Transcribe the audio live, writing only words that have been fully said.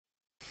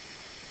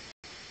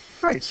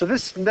Right, so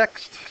this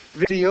next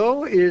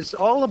video is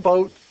all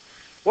about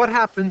what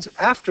happens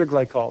after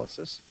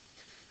glycolysis,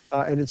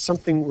 and it's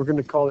something we're going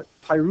to call it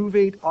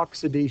pyruvate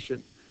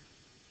oxidation.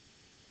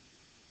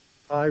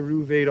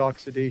 Pyruvate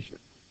oxidation.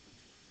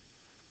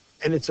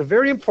 And it's a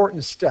very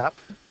important step,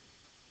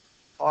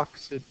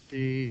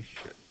 oxidation.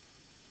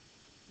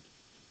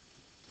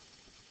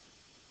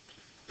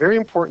 Very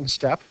important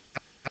step,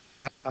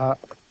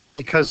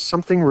 because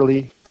something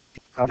really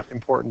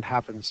important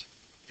happens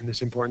in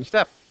this important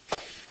step.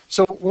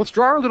 So let's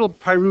draw our little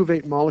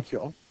pyruvate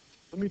molecule.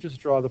 Let me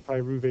just draw the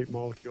pyruvate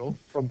molecule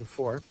from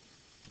before.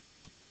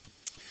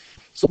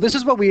 So this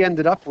is what we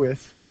ended up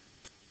with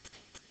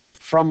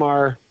from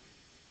our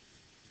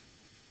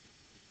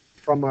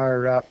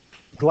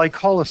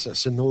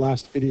glycolysis in the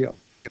last video.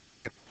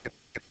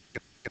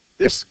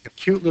 This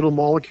cute little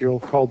molecule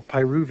called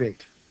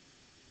pyruvate.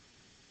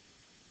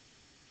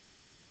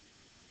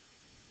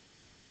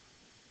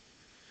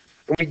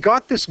 And we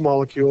got this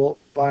molecule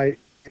by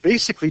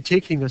basically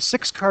taking a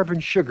 6-carbon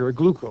sugar,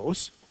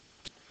 glucose,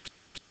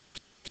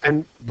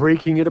 and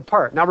breaking it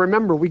apart. Now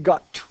remember, we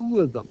got 2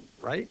 of them,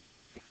 right?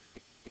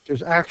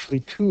 There's actually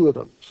 2 of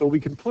them. So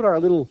we can put our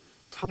little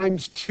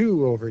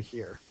 ×2 over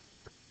here.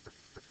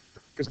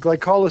 Because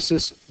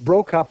glycolysis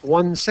broke up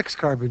one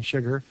 6-carbon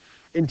sugar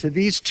into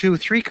these 2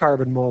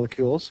 3-carbon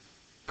molecules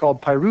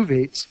called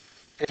pyruvates,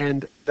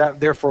 and that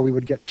therefore we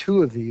would get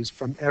 2 of these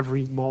from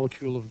every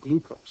molecule of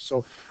glucose.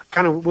 So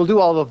we'll do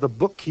all of the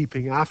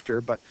bookkeeping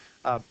after, but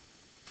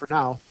for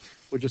now,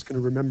 we're just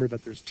going to remember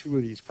that there's 2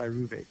 of these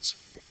pyruvates.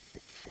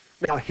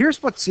 Now,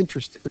 here's what's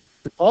interesting.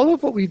 All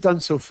of what we've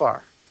done so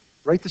far,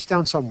 write this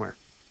down somewhere,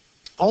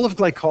 all of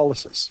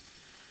glycolysis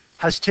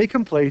has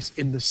taken place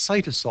in the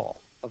cytosol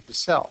of the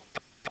cell.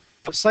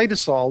 The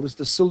cytosol is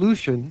the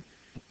solution.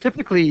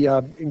 Typically,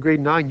 in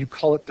grade 9, you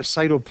call it the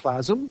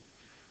cytoplasm,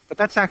 but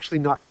that's actually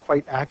not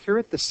quite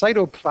accurate. The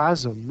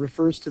cytoplasm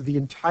refers to the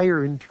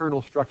entire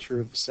internal structure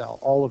of the cell,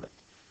 all of it.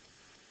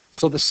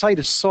 So the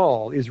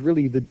cytosol is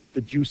really the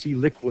juicy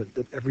liquid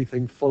that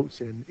everything floats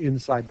in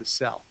inside the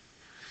cell.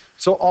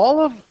 So all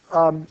of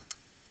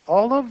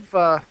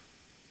the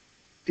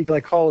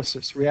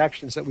glycolysis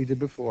reactions that we did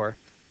before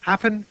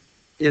happen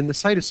in the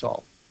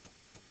cytosol.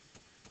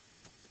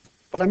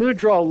 But I'm going to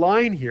draw a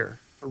line here,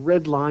 a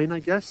red line, I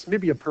guess,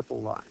 maybe a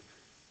purple line.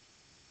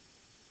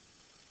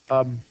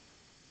 I'm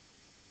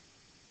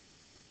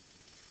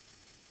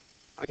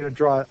going to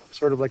draw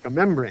sort of like a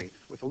membrane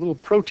with a little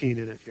protein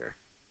in it here.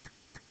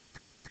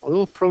 A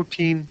little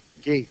protein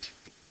gate.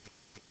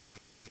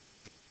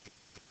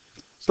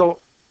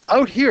 So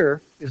out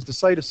here is the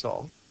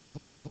cytosol,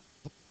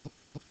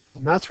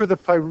 and that's where the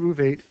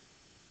pyruvate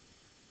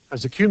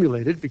has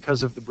accumulated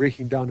because of the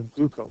breaking down of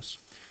glucose.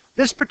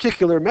 This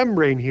particular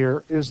membrane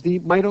here is the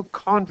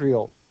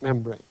mitochondrial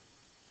membrane.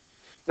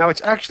 Now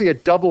it's actually a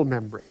double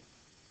membrane.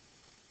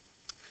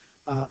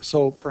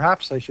 So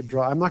perhaps I should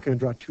draw, I'm not going to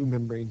draw 2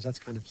 membranes, that's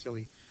kind of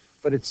silly.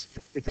 But it's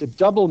a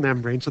double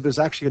membrane, so there's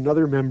actually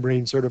another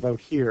membrane sort of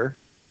out here,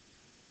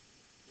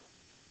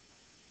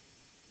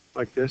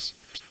 like this.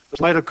 The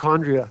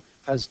mitochondria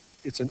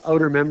it's an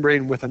outer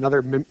membrane with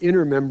another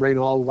inner membrane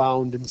all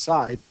wound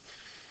inside.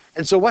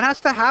 And so what has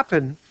to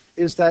happen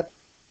is that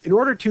in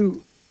order to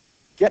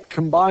get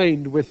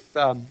combined with,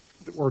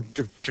 or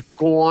to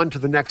go on to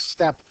the next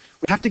step,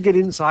 we have to get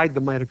inside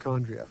the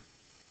mitochondria,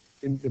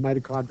 in the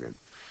mitochondrion.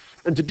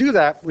 And to do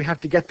that, we have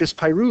to get this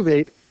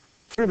pyruvate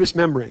through this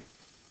membrane.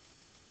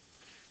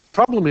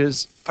 Problem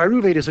is,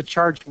 pyruvate is a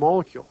charged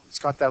molecule. It's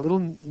got that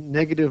little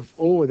negative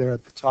O there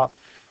at the top.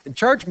 And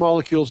charged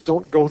molecules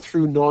don't go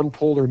through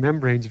nonpolar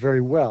membranes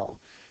very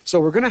well. So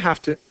we're going to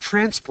have to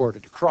transport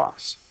it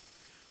across.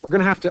 We're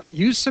going to have to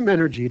use some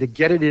energy to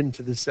get it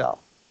into the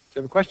cell. Do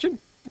you have a question?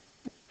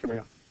 Here we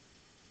go.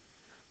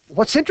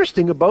 What's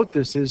interesting about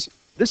this is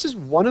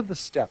one of the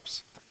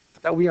steps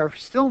that we are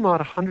still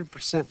not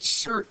 100%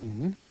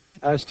 certain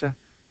as to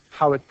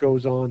how it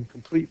goes on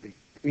completely.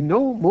 We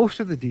know most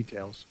of the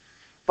details,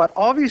 but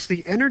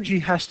obviously energy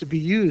has to be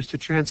used to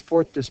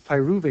transport this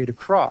pyruvate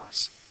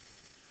across.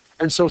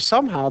 And so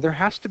somehow there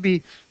has to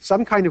be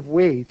some kind of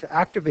way to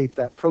activate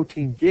that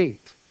protein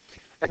gate.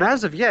 And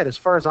as of yet, as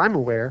far as I'm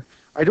aware,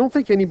 I don't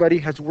think anybody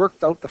has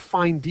worked out the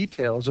fine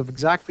details of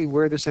exactly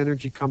where this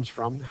energy comes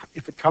from,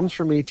 if it comes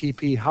from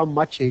ATP, how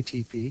much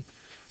ATP.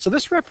 So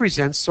this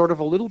represents sort of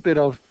a little bit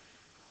of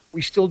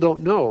we still don't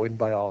know in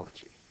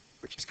biology,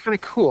 which is kind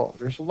of cool.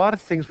 There's a lot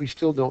of things we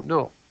still don't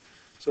know.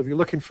 So if you're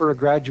looking for a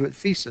graduate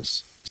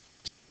thesis,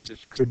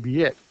 this could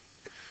be it.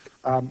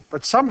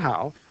 But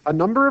somehow, a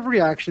number of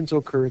reactions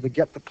occur that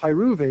get the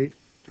pyruvate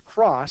to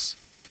cross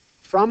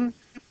from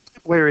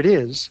where it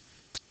is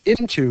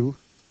into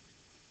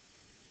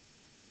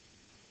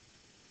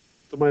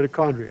the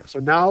mitochondria. So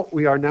now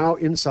we are now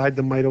inside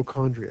the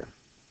mitochondria,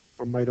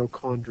 or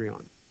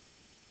mitochondrion.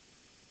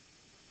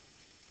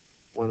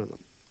 One of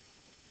them.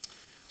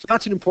 So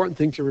that's an important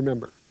thing to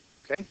remember.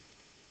 Okay?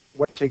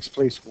 What takes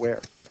place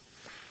where?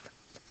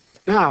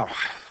 Now,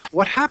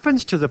 what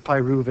happens to the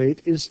pyruvate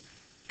is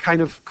kind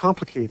of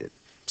complicated.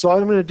 So what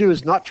I'm going to do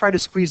is not try to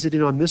squeeze it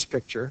in on this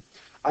picture.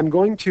 I'm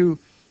going to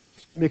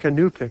make a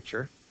new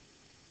picture.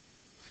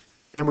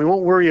 And we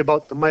won't worry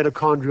about the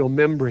mitochondrial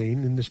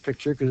membrane in this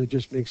picture because it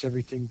just makes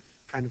everything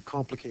kind of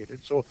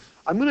complicated. So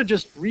I'm going to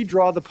just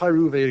redraw the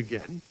pyruvate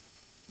again.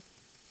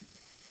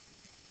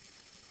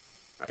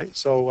 All right,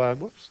 so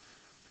whoops.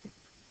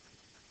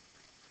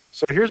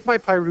 So here's my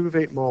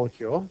pyruvate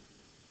molecule.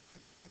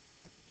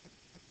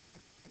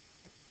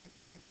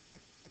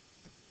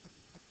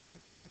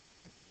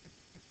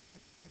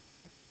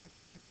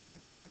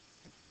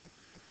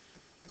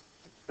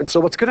 And so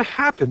what's going to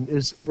happen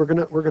is we're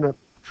going to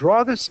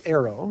draw this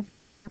arrow,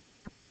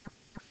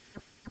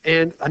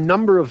 and a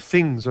number of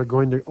things are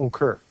going to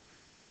occur.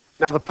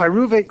 Now the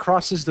pyruvate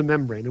crosses the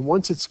membrane, and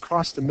once it's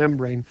crossed the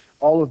membrane,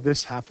 all of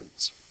this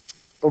happens.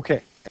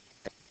 Okay.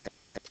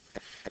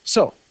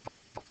 So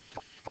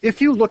if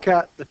you look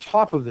at the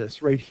top of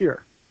this right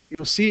here,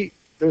 you'll see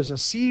there's a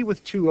C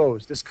with two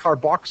O's, this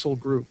carboxyl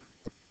group.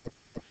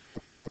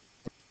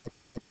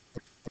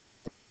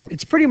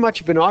 It's pretty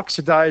much been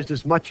oxidized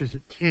as much as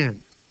it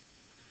can.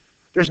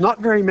 There's not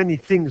very many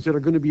things that are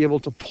going to be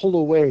able to pull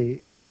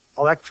away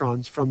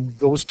electrons from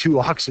those two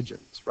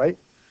oxygens, right?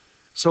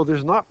 So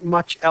there's not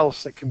much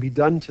else that can be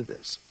done to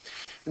this.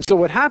 And so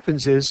what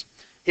happens is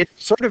it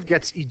sort of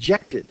gets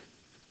ejected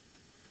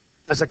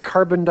as a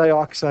carbon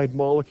dioxide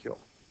molecule.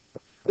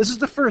 This is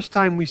the first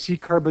time we see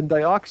carbon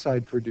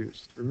dioxide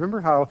produced.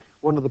 Remember how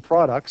one of the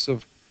products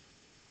of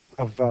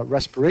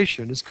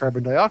respiration is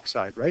carbon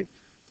dioxide, right?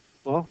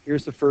 Well,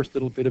 here's the first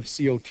little bit of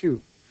CO2.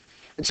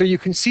 And so you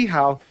can see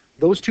how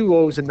those two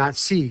O's and that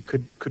C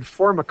could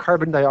form a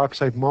carbon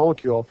dioxide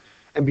molecule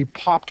and be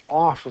popped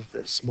off of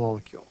this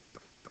molecule.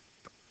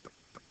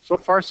 So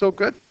far, so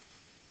good.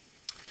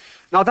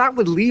 Now that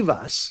would leave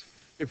us,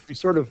 if we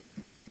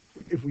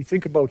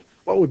think about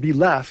what would be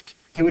left,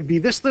 it would be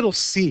this little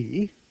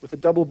C with a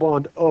double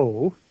bond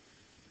O,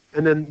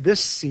 and then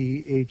this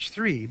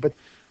CH3. But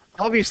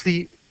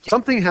obviously,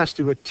 something has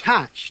to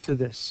attach to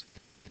this.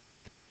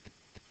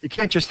 You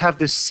can't just have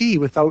this C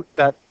without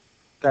that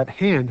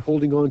hand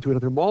holding on to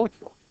another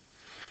molecule.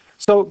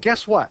 So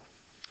guess what?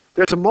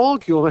 There's a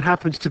molecule that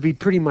happens to be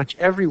pretty much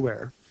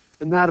everywhere,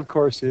 and that, of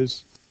course,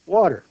 is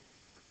water.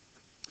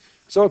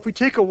 So if we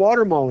take a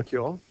water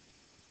molecule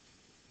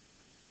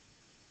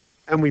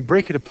and we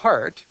break it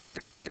apart,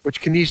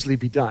 which can easily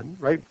be done,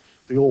 right?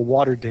 The old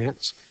water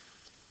dance.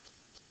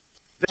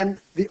 Then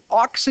the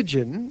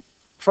oxygen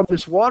from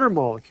this water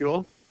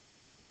molecule,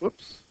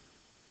 whoops,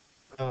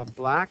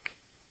 black.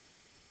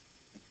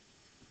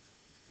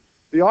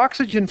 The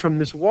oxygen from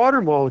this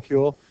water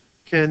molecule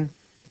can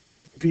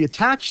be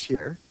attached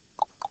here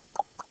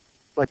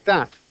like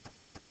that.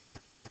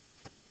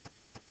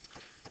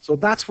 So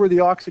that's where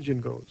the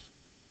oxygen goes.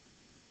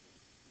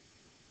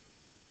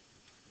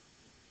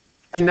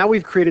 And now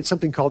we've created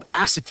something called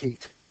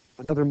acetate,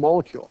 another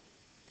molecule,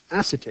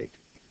 acetate.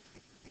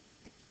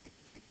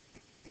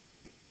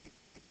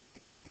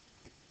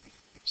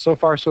 So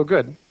far, so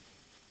good.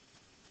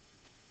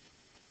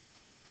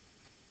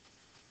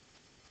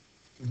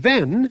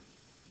 Then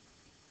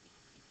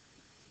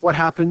what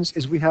happens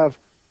is we have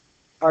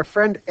our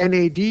friend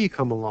NAD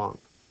come along.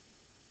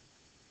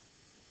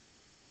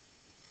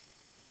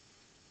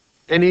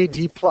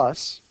 NAD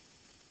plus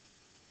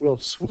will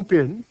swoop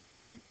in,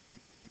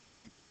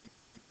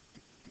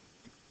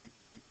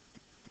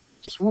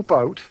 swoop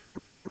out.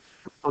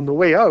 On the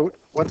way out,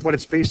 what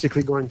it's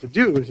basically going to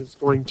do is it's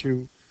going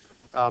to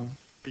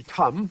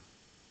become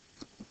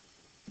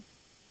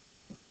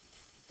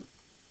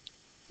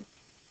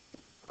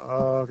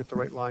get the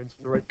right lines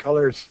and the right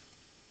colors.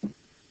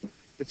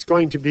 It's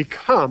going to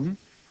become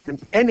an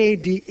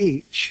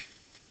NADH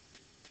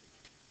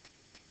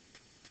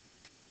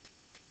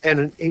and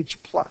an H+.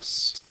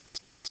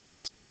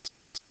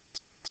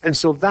 And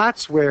so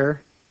that's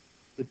where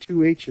the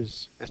two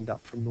H's end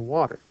up from the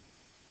water.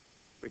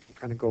 We can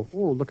kind of go,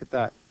 oh, look at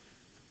that.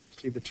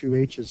 See the two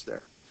H's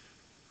there.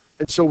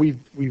 And so we've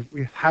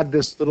had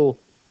this little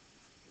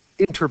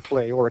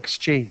interplay or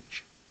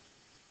exchange,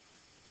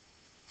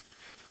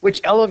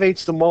 which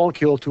elevates the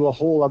molecule to a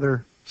whole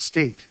other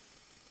state.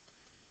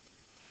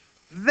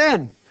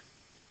 Then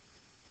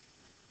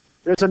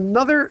there's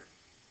another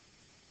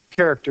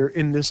character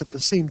in this at the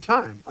same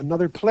time,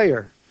 another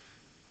player.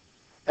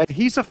 And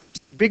he's a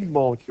big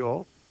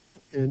molecule,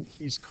 and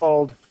he's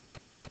called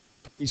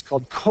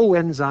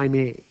coenzyme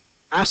A.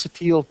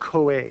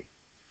 Acetyl-CoA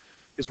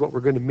is what we're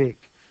going to make.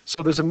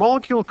 So there's a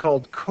molecule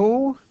called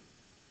coenzyme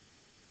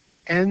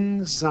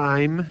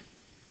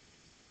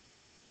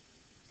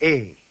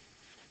A.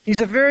 He's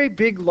a very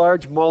big,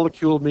 large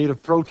molecule made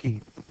of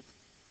protein.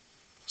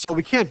 So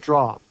we can't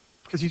draw him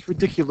because he's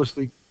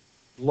ridiculously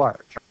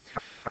large.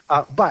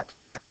 But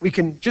we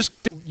can just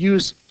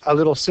use a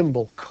little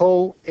symbol,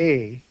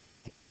 Co-A. I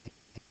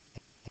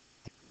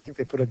think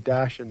they put a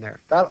dash in there.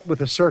 That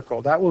with a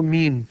circle, that will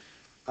mean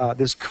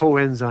this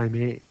coenzyme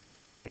A.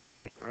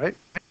 All right?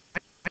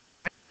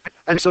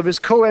 And so this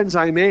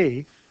coenzyme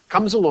A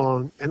comes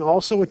along and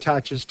also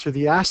attaches to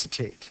the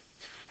acetate.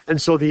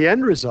 And so the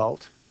end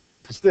result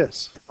is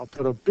this. I'll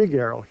put a big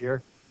arrow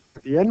here.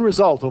 The end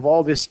result of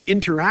all this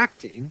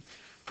interacting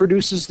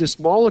produces this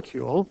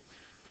molecule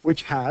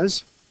which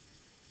has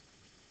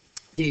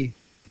the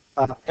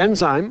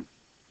enzyme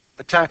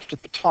attached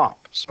at the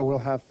top. So we'll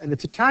have, and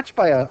it's attached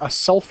by a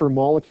sulfur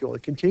molecule.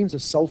 It contains a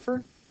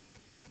sulfur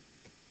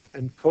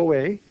and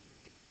CoA,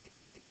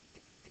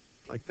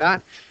 like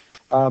that.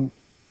 And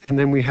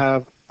then we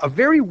have a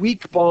very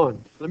weak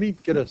bond. Let me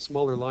get a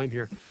smaller line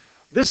here.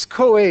 This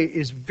CoA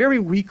is very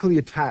weakly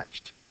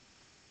attached.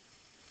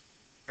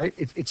 Right?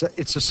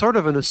 It's a sort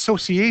of an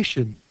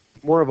association,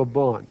 more of a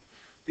bond.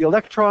 The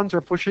electrons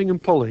are pushing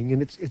and pulling,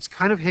 and it's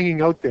kind of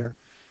hanging out there.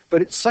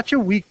 But it's such a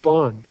weak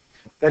bond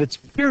that it's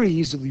very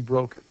easily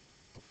broken.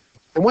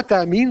 And what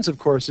that means, of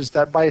course, is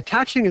that by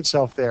attaching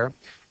itself there,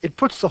 it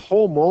puts the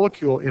whole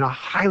molecule in a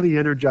highly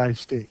energized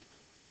state.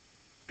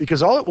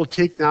 Because all it will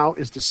take now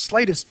is the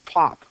slightest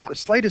pop, the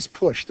slightest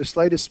push, the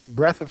slightest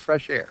breath of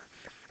fresh air,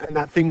 and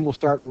that thing will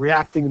start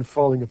reacting and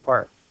falling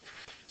apart.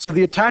 So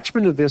the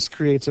attachment of this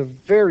creates a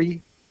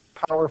very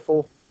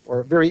powerful,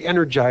 or very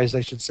energized,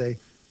 I should say,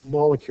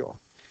 molecule.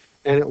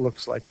 And it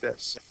looks like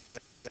this.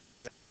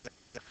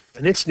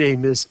 And its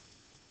name is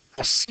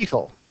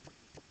acetyl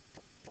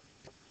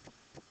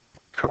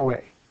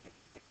CoA.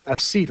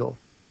 Acetyl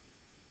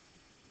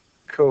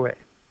CoA.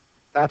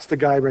 That's the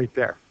guy right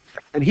there.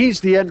 And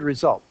he's the end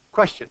result.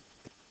 Question.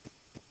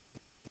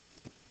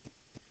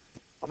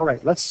 All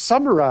right, let's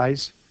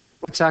summarize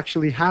what's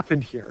actually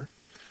happened here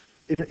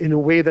in a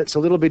way that's a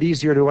little bit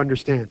easier to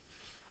understand.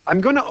 I'm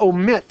going to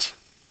omit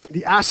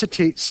the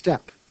acetate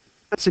step.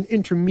 That's an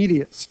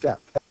intermediate step.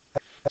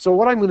 So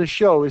what I'm going to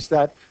show is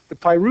that the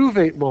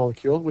pyruvate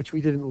molecule, which we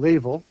didn't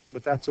label,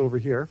 but that's over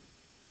here,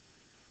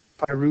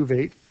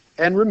 pyruvate,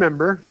 and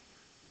remember,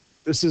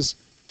 this is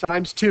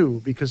times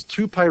 2, because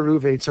 2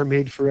 pyruvates are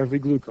made for every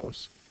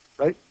glucose,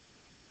 right?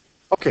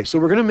 Okay, so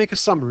we're going to make a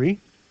summary,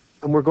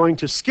 and we're going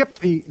to skip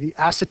the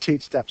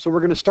acetate step. So we're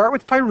going to start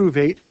with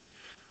pyruvate,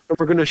 and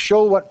we're going to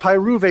show what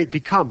pyruvate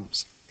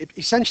becomes. It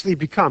essentially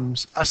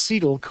becomes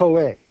acetyl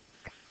CoA.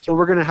 So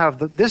we're going to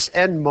have this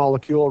end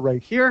molecule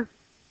right here,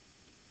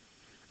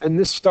 and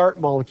this start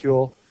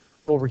molecule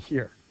over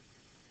here,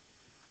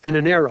 and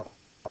an arrow.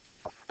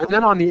 And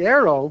then on the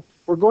arrow,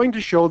 we're going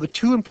to show the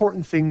 2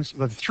 important things,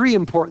 the 3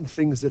 important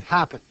things that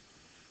happen.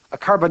 A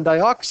carbon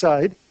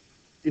dioxide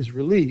is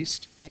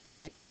released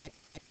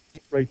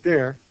right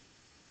there.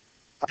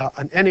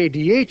 An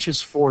NADH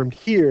is formed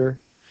here,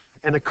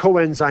 and a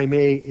coenzyme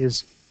A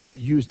is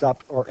used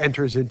up or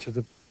enters into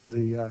the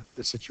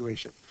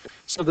situation.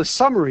 So the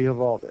summary of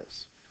all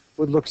this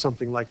would look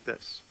something like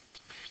this.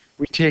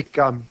 We take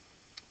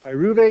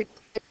pyruvate,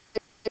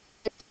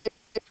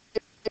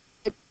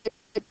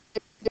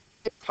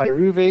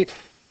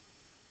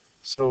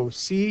 so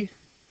C,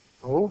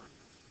 O,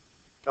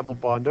 double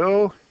bond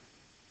O,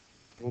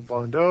 double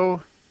bond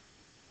O,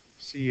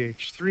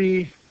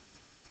 CH3,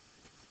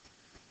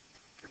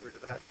 get rid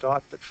of that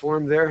dot that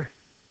formed there.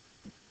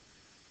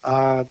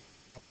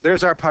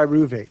 There's our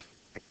pyruvate.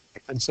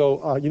 And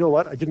so, you know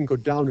what, I didn't go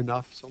down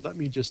enough, so let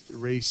me just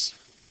erase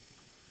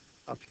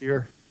up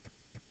here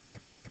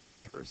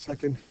for a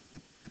second.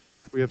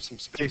 We have some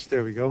space,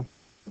 there we go.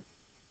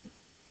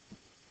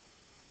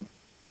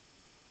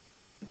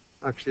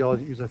 Actually, I'll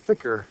use a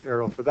thicker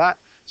arrow for that.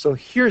 So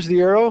here's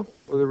the arrow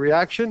of the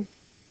reaction.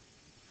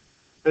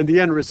 And the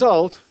end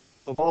result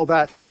of all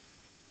that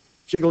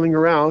jiggling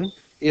around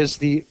is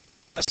the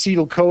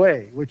acetyl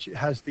CoA, which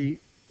has the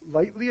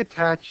lightly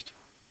attached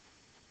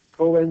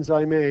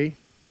coenzyme A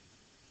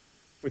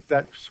with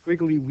that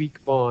squiggly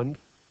weak bond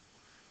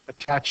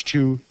attached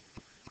to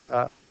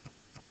the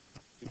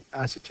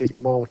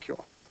acetate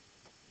molecule.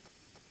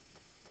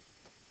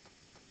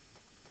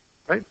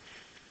 Right?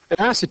 And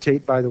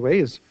acetate, by the way,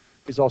 is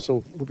also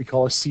what we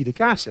call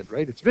acetic acid,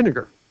 right? It's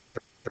vinegar.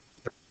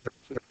 It's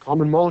a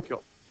common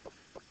molecule.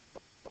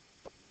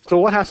 So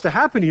what has to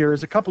happen here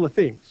is a couple of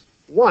things.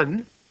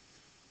 One,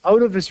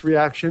 out of this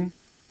reaction,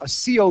 a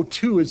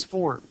CO2 is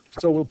formed.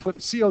 So we'll put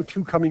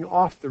CO2 coming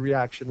off the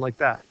reaction like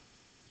that.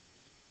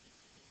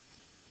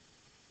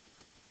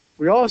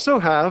 We also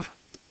have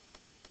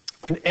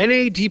an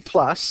NAD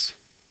plus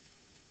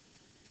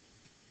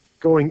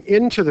going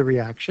into the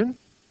reaction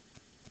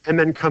and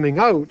then coming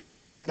out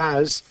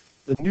as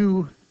the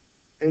new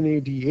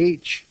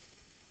NADH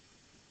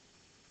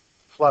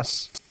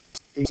plus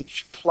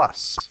H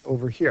plus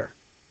over here.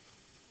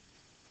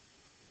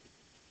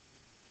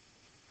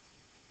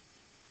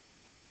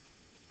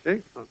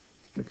 Okay, I'll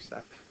fix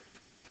that.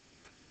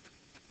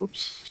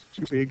 Oops,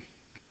 too big.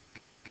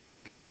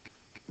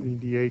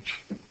 NADH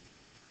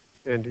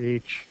and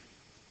H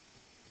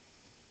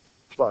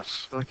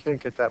plus. I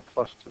can't get that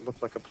plus to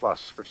look like a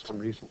plus for some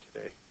reason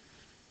today.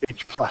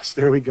 H plus,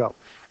 there we go.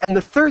 And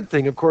the third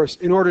thing, of course,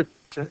 in order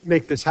to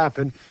make this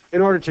happen,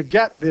 in order to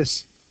get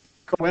this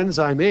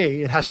coenzyme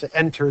A, it has to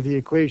enter the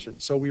equation.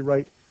 So we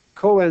write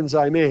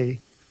coenzyme A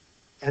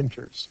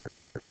enters.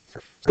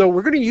 So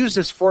we're going to use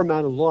this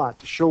format a lot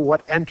to show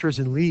what enters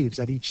and leaves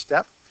at each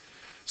step.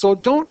 So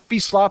don't be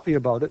sloppy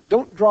about it.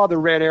 Don't draw the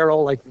red arrow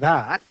like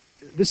that.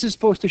 this is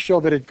supposed to show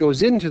that it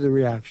goes into the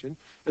reaction,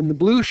 and the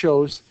blue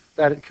shows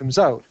that it comes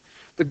out.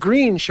 The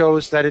green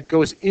shows that it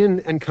goes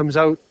in and comes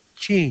out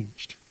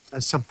changed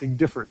as something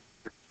different.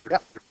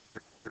 Yep.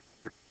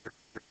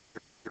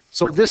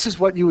 So this is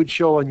what you would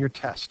show on your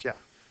test, yeah.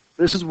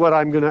 This is what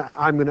I'm gonna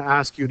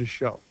ask you to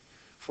show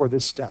for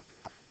this step,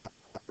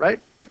 right?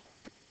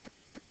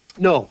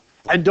 No,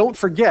 and don't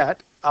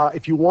forget,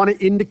 if you want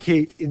to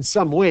indicate in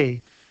some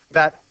way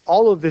that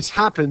all of this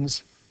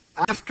happens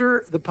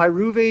after the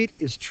pyruvate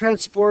is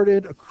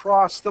transported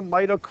across the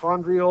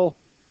mitochondrial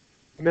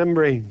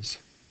membranes.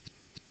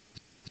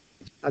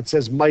 That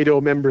says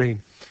mitomembrane,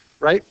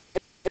 right?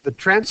 The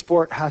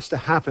transport has to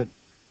happen.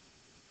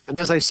 And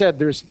as I said,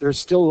 there's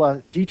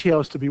still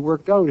details to be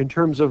worked out in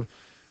terms of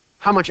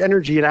how much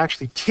energy it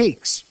actually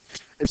takes.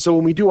 And so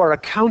when we do our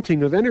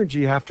accounting of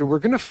energy after, we're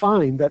going to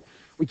find that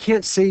we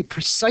can't say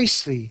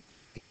precisely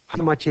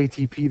how much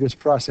ATP this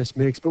process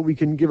makes, but we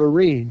can give a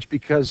range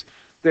because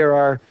there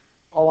are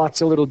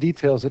lots of little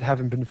details that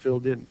haven't been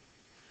filled in.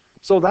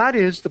 So that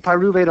is the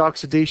pyruvate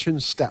oxidation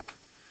step.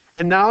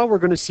 And now we're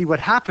going to see what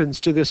happens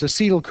to this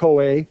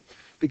acetyl-CoA,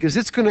 because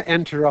it's going to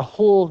enter a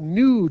whole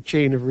new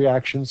chain of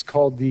reactions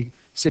called the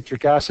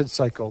citric acid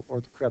cycle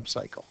or the Krebs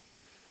cycle.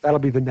 That'll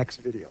be the next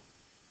video.